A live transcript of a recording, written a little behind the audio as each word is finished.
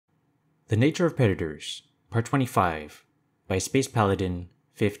The Nature of Predators, Part 25, by Space Paladin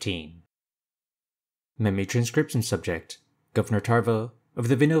 15. Memory transcripts and subject, Governor Tarva of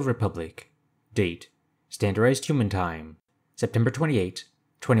the Vanilla Republic. Date, Standardized Human Time, September 28,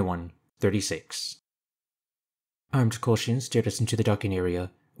 2136. Armed Kolshians steered us into the docking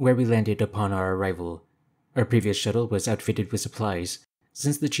area, where we landed upon our arrival. Our previous shuttle was outfitted with supplies,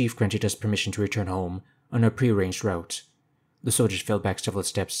 since the chief granted us permission to return home on a prearranged route. The soldiers fell back several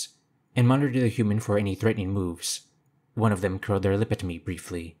steps, and monitored the human for any threatening moves. One of them curled their lip at me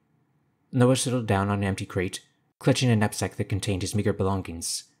briefly. Noah settled down on an empty crate, clutching a knapsack that contained his meager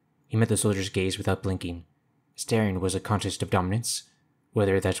belongings. He met the soldier's gaze without blinking. Staring was a contest of dominance,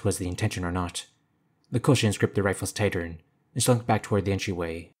 whether that was the intention or not. The Kolshians gripped their rifles tighter and slunk back toward the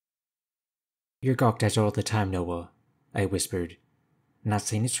entryway. "You're gawked at all the time, Noah," I whispered. "Not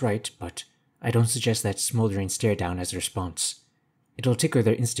saying it's right, but I don't suggest that smoldering stare-down as a response. It'll tickle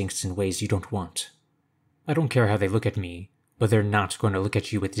their instincts in ways you don't want." "I don't care how they look at me, but they're not going to look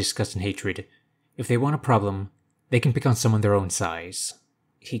at you with disgust and hatred. If they want a problem, they can pick on someone their own size,"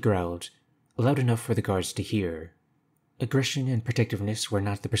 he growled, loud enough for the guards to hear. Aggression and protectiveness were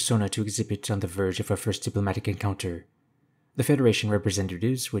not the persona to exhibit on the verge of our first diplomatic encounter. The Federation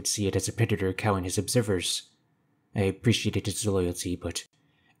representatives would see it as a predator cowing his observers. I appreciated his loyalty, but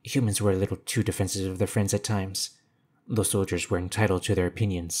humans were a little too defensive of their friends at times. Those soldiers were entitled to their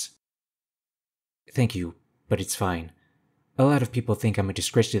opinions. "Thank you, but it's fine. A lot of people think I'm a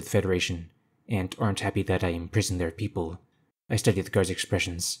disgrace to the Federation, and aren't happy that I imprison their people." I studied the guards'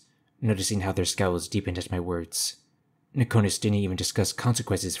 expressions, noticing how their scowls deepened at my words. Nokonis didn't even discuss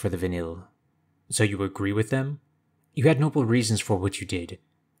consequences for the Vanille. "So you agree with them? You had noble reasons for what you did.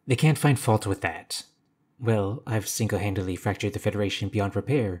 They can't find fault with that." "Well, I've single-handedly fractured the Federation beyond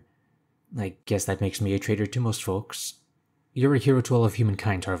repair. I guess that makes me a traitor to most folks." "You're a hero to all of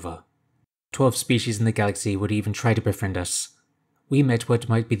humankind, Tarva. 12 species in the galaxy would even try to befriend us. We met what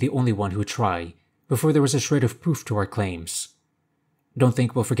might be the only one who would try, before there was a shred of proof to our claims. Don't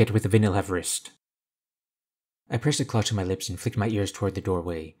think we'll forget what the Vanille have risked." I pressed a claw to my lips and flicked my ears toward the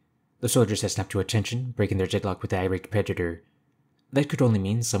doorway. The soldiers had snapped to attention, breaking their deadlock with the irate predator. That could only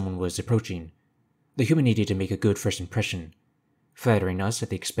mean someone was approaching. The human needed to make a good first impression. Flattering us at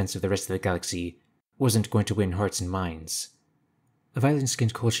the expense of the rest of the galaxy wasn't going to win hearts and minds. A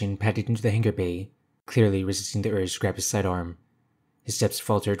violet-skinned Kolshian padded into the hangar bay, clearly resisting the urge to grab his sidearm. His steps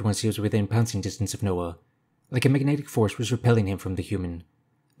faltered once he was within pouncing distance of Noah, like a magnetic force was repelling him from the human.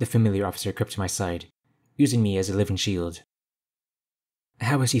 The familiar officer crept to my side, using me as a living shield.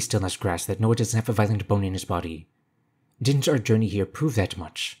 How has he still not grasped that Noah doesn't have a violent bone in his body? Didn't our journey here prove that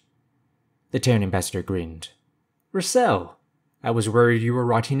much? The Terran ambassador grinned. "Russell, I was worried you were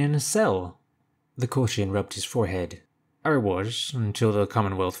rotting in a cell." The Kolshian rubbed his forehead. "I was, until the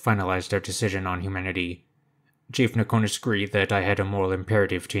Commonwealth finalized their decision on humanity. Chief Nokonis agreed that I had a moral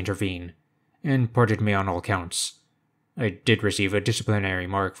imperative to intervene, and pardoned me on all counts. I did receive a disciplinary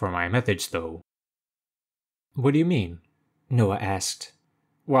mark for my methods, though." "What do you mean?" Noah asked.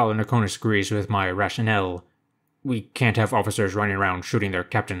 "While Nokonis agrees with my rationale, we can't have officers running around shooting their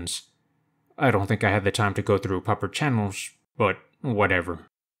captains. I don't think I had the time to go through proper channels, but whatever."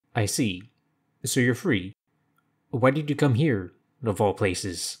 "I see. So you're free. Why did you come here, of all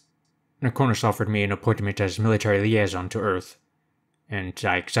places?" "Nokonis offered me an appointment as military liaison to Earth, and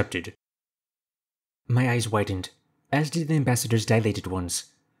I accepted." My eyes widened, as did the ambassador's dilated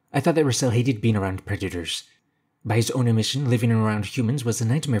ones. I thought that Russell hated being around predators. By his own admission, living around humans was a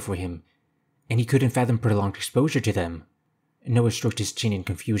nightmare for him, and he couldn't fathom prolonged exposure to them. Noah stroked his chin in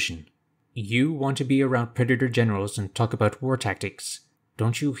confusion. "You want to be around predator generals and talk about war tactics.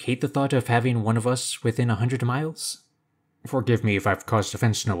 Don't you hate the thought of having one of us within 100 miles? "Forgive me if I've caused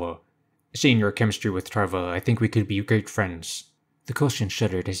offense, Noah. Seeing your chemistry with Tarva, I think we could be great friends." The Kolshian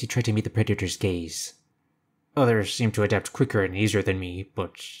shuddered as he tried to meet the predator's gaze. "Others seem to adapt quicker and easier than me,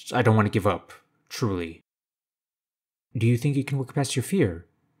 but I don't want to give up, truly." "Do you think you can work past your fear?"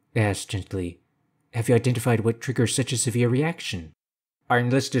 I asked gently. "Have you identified what triggers such a severe reaction?" "I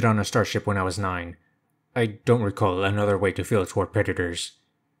enlisted on a starship when I was 9. I don't recall another way to feel toward predators.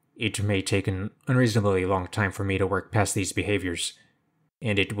 It may take an unreasonably long time for me to work past these behaviors,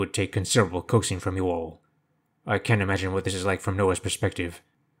 and it would take considerable coaxing from you all. I can't imagine what this is like from Noah's perspective.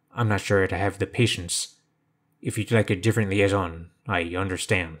 I'm not sure I have the patience. If you'd like a different liaison, I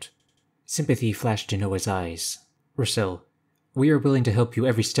understand." Sympathy flashed in Noah's eyes. "Russell, we are willing to help you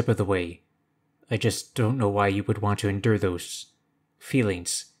every step of the way. I just don't know why you would want to endure those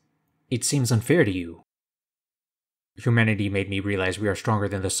feelings. It seems unfair to you." "Humanity made me realize we are stronger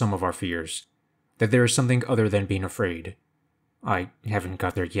than the sum of our fears, that there is something other than being afraid. I haven't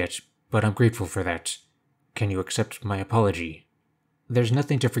got there yet, but I'm grateful for that. Can you accept my apology? There's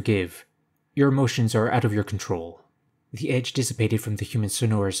nothing to forgive. Your emotions are out of your control. The edge dissipated from the human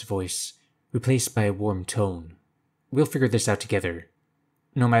sonorous voice, replaced by a warm tone. We'll figure this out together,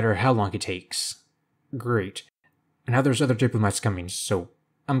 no matter how long it takes. Great. Now there's other diplomats coming, so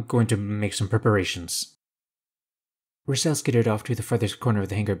I'm going to make some preparations. Rossell skidded off to the farthest corner of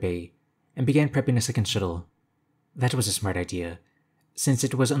the hangar bay and began prepping a second shuttle. That was a smart idea, since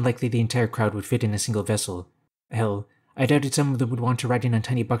it was unlikely the entire crowd would fit in a single vessel. Hell, I doubted some of them would want to ride in on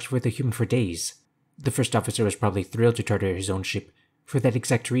tiny bucks worth of human for days. The first officer was probably thrilled to charter his own ship for that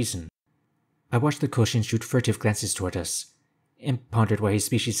exact reason. I watched the Koshin shoot furtive glances toward us, and pondered why his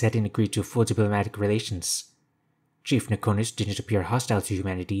species hadn't agreed to full diplomatic relations. Chief Nokonis didn't appear hostile to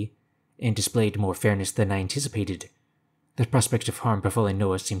humanity, and displayed more fairness than I anticipated. The prospect of harm befalling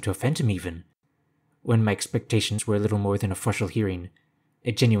Noah seemed to offend him even. When my expectations were little more than a partial hearing,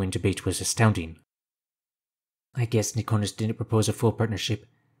 a genuine debate was astounding. I guess Nokonis didn't propose a full partnership,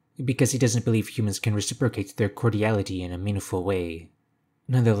 because he doesn't believe humans can reciprocate their cordiality in a meaningful way.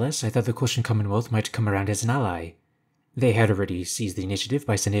 Nonetheless, I thought the Koshin Commonwealth might come around as an ally. They had already seized the initiative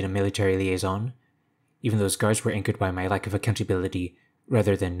by sending a military liaison. Even those guards were anchored by my lack of accountability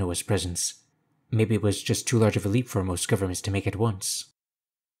rather than Noah's presence. Maybe it was just too large of a leap for most governments to make at once.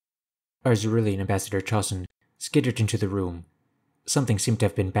 Our Xyrillian ambassador Chausen skittered into the room. Something seemed to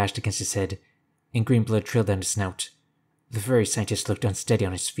have been bashed against his head, and green blood trailed down his snout. The furry scientist looked unsteady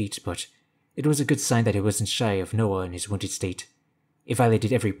on his feet, but it was a good sign that he wasn't shy of Noah in his wounded state. It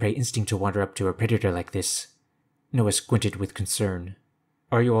violated every prey instinct to wander up to a predator like this. Noah squinted with concern.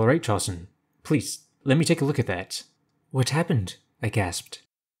 "Are you all right, Chausen? Please, let me take a look at that." "What happened?" I gasped.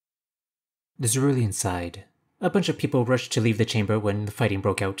 The Xyrillian sighed. "A bunch of people rushed to leave the chamber when the fighting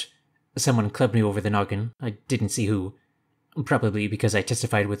broke out. Someone clubbed me over the noggin. I didn't see who. Probably because I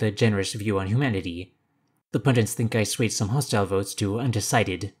testified with a generous view on humanity. The pundits think I swayed some hostile votes to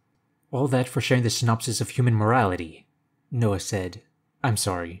undecided. All that for sharing the synopsis of human morality," Noah said. "I'm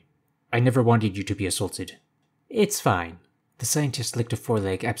sorry. I never wanted you to be assaulted." "It's fine." The scientist licked a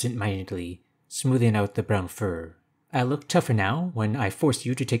foreleg absent-mindedly, smoothing out the brown fur. "I look tougher now when I forced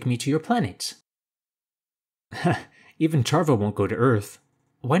you to take me to your planet." "Even Tarva won't go to Earth."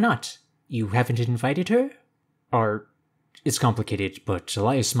 "Why not? You haven't invited her?" It's complicated, but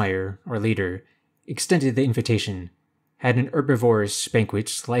Elias Meyer, our leader, extended the invitation, had an herbivorous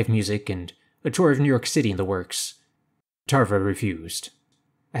banquet, live music, and a tour of New York City in the works. Tarva refused.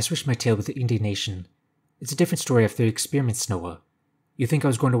 I switched my tail with indignation. It's a different story after the experiments, Noah. You think I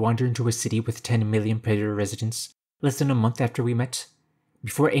was going to wander into a city with 10 million predator residents less than a month after we met?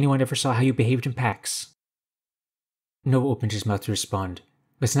 Before anyone ever saw how you behaved in packs? Noah opened his mouth to respond,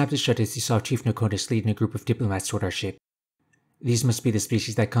 but snapped it shut as he saw Chief Nokonis leading a group of diplomats toward our ship. These must be the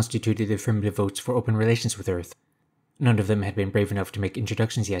species that constituted the affirmative votes for open relations with Earth. None of them had been brave enough to make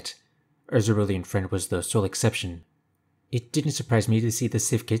introductions yet. Our Xyrillian friend was the sole exception. It didn't surprise me to see the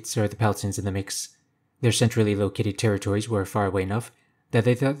Sivkits or the Palatins in the mix. Their centrally located territories were far away enough that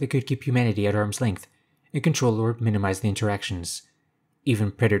they thought they could keep humanity at arm's length and control or minimize the interactions.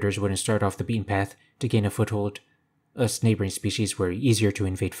 Even predators wouldn't start off the beaten path to gain a foothold. Us neighboring species were easier to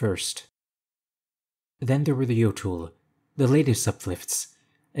invade first. Then there were the Yotul, the latest uplifts.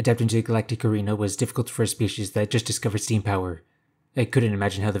 Adapting to the galactic arena was difficult for a species that just discovered steam power. I couldn't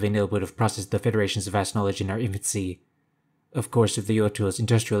imagine how the Vanille would have processed the Federation's vast knowledge in our infancy. Of course, if the Yotul's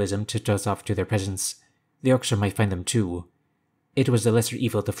industrialism tipped us off to their presence, the Orcs might find them too. It was the lesser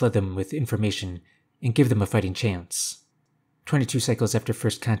evil to flood them with information and give them a fighting chance. 22 cycles after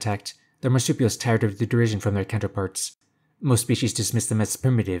first contact, the marsupials tired of the derision from their counterparts. Most species dismissed them as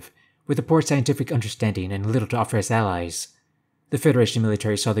primitive, with a poor scientific understanding and little to offer as allies. The Federation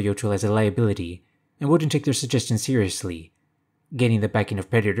military saw the Yotul as a liability and wouldn't take their suggestions seriously. Gaining the backing of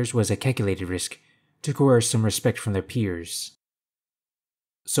predators was a calculated risk to coerce some respect from their peers.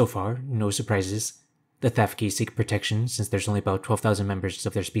 So far, no surprises. The Thafki seek protection since there's only about 12,000 members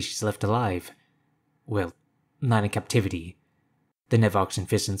of their species left alive. Well, not in captivity. The Nevox and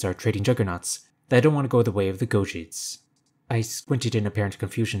Physons are trading juggernauts that don't want to go the way of the Gojids. I squinted in apparent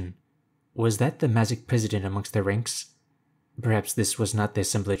confusion. Was that the Mazik president amongst their ranks? Perhaps this was not the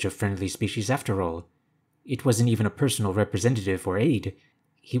assemblage of friendly species after all. It wasn't even a personal representative or aide.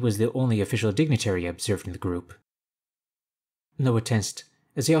 He was the only official dignitary I observed in the group. Noah tensed,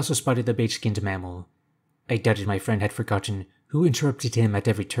 as he also spotted the beige-skinned mammal. I doubted my friend had forgotten who interrupted him at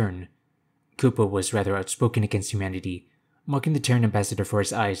every turn. Kupo was rather outspoken against humanity, mocking the Terran ambassador for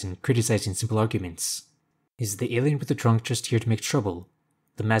his eyes and criticizing simple arguments. "Is the alien with the trunk just here to make trouble?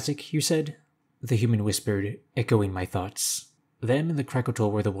 The Mazik, you said?" The human whispered, echoing my thoughts. Them and the Krakatoa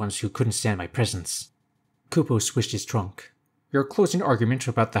were the ones who couldn't stand my presence. Kupo swished his trunk. Your closing argument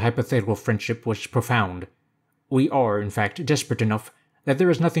about the hypothetical friendship was profound. We are, in fact, desperate enough that there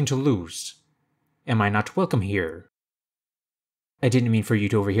is nothing to lose. Am I not welcome here? I didn't mean for you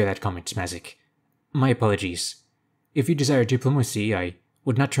to overhear that comment, Smazik. My apologies. If you desire diplomacy, I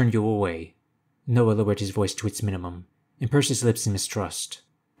would not turn you away. Noah lowered his voice to its minimum and pursed his lips in mistrust.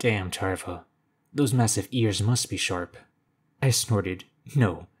 Damn, Tarva. Those massive ears must be sharp. I snorted.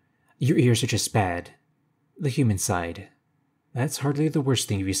 No, your ears are just bad. The human sighed. That's hardly the worst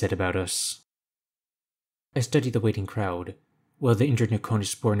thing you said about us. I studied the waiting crowd. While the injured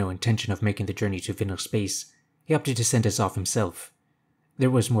Nokonis bore no intention of making the journey to Vinil space, he opted to send us off himself. There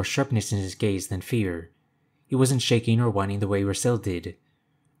was more sharpness in his gaze than fear. He wasn't shaking or whining the way Russell did.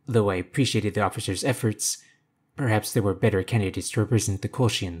 Though I appreciated the officer's efforts, perhaps there were better candidates to represent the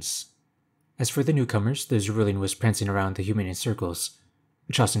Kolshians. As for the newcomers, the Zerulin was prancing around the human in circles.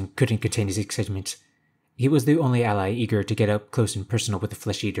 Chausen couldn't contain his excitement. He was the only ally eager to get up close and personal with the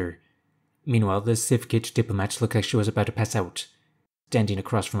flesh-eater. Meanwhile, the Sivkit diplomat looked like she was about to pass out, standing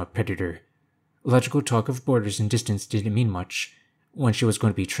across from a predator. Logical talk of borders and distance didn't mean much when she was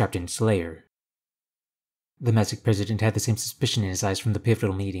going to be trapped in its lair. The Mazik president had the same suspicion in his eyes from the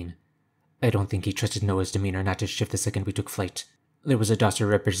pivotal meeting. I don't think he trusted Noah's demeanor not to shift the second we took flight. There was a Dosser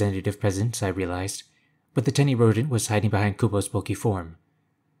representative present, I realized, but the tiny rodent was hiding behind Kubo's bulky form.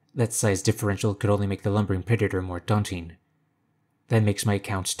 That size differential could only make the lumbering predator more daunting. That makes my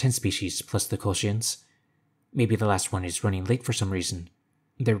count 10 species plus the Kolshians. Maybe the last one is running late for some reason.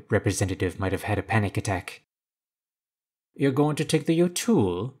 Their representative might have had a panic attack. You're going to take the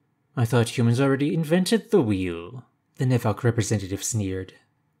O'Toole? I thought humans already invented the wheel. The Nevok representative sneered.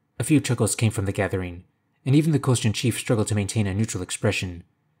 A few chuckles came from the gathering, and even the Kolshian chief struggled to maintain a neutral expression.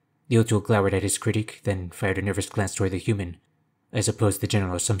 The O'Toole glowered at his critic, then fired a nervous glance toward the human. I suppose the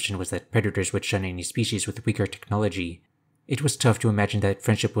general assumption was that predators would shun any species with weaker technology. It was tough to imagine that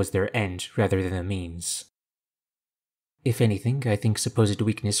friendship was their end rather than the means. If anything, I think supposed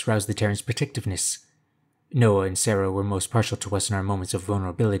weakness roused the Terran's protectiveness. Noah and Sarah were most partial to us in our moments of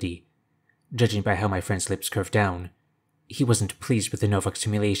vulnerability. Judging by how my friend's lips curved down, he wasn't pleased with the Novak's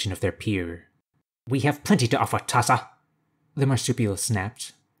humiliation of their peer. We have plenty to offer, Tassa, the marsupial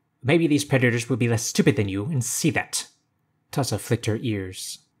snapped. Maybe these predators will be less stupid than you and see that. Tassa flicked her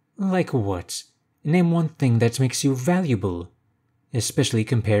ears. Like what? Name one thing that makes you valuable, especially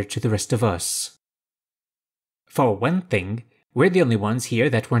compared to the rest of us. For one thing, we're the only ones here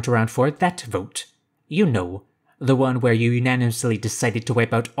that weren't around for that vote. You know, the one where you unanimously decided to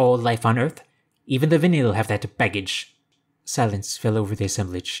wipe out all life on Earth. Even the Vanille have that baggage. Silence fell over the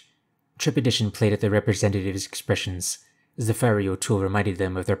assemblage. Trepidation played at the representatives' expressions, as the fiery O'Toole reminded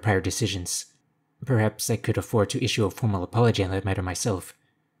them of their prior decisions. Perhaps I could afford to issue a formal apology on that matter myself,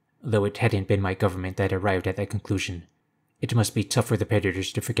 though it hadn't been my government that arrived at that conclusion. It must be tough for the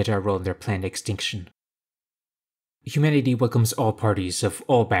predators to forget our role in their planned extinction. Humanity welcomes all parties of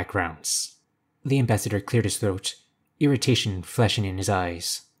all backgrounds. The ambassador cleared his throat, irritation flashing in his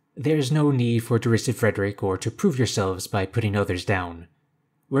eyes. There's no need for derisive rhetoric or to prove yourselves by putting others down.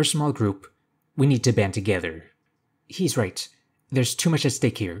 We're a small group. We need to band together. He's right. There's too much at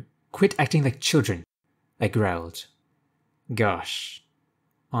stake here. Quit acting like children, I growled. Gosh.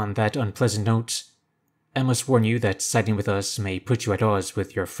 On that unpleasant note, I must warn you that siding with us may put you at odds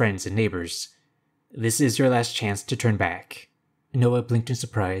with your friends and neighbors. This is your last chance to turn back. Noah blinked in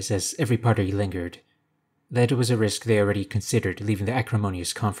surprise as every party lingered. That was a risk they already considered leaving the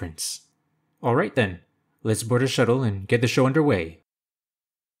acrimonious conference. All right then, let's board a shuttle and get the show underway.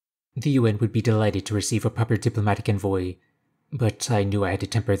 The UN would be delighted to receive a proper diplomatic envoy, but I knew I had to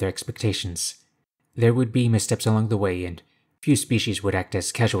temper their expectations. There would be missteps along the way, and few species would act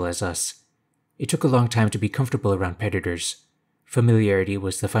as casual as us. It took a long time to be comfortable around predators. Familiarity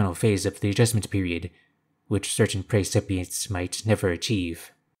was the final phase of the adjustment period, which certain prey sapients might never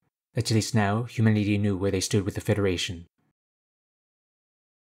achieve. At least now, humanity knew where they stood with the Federation.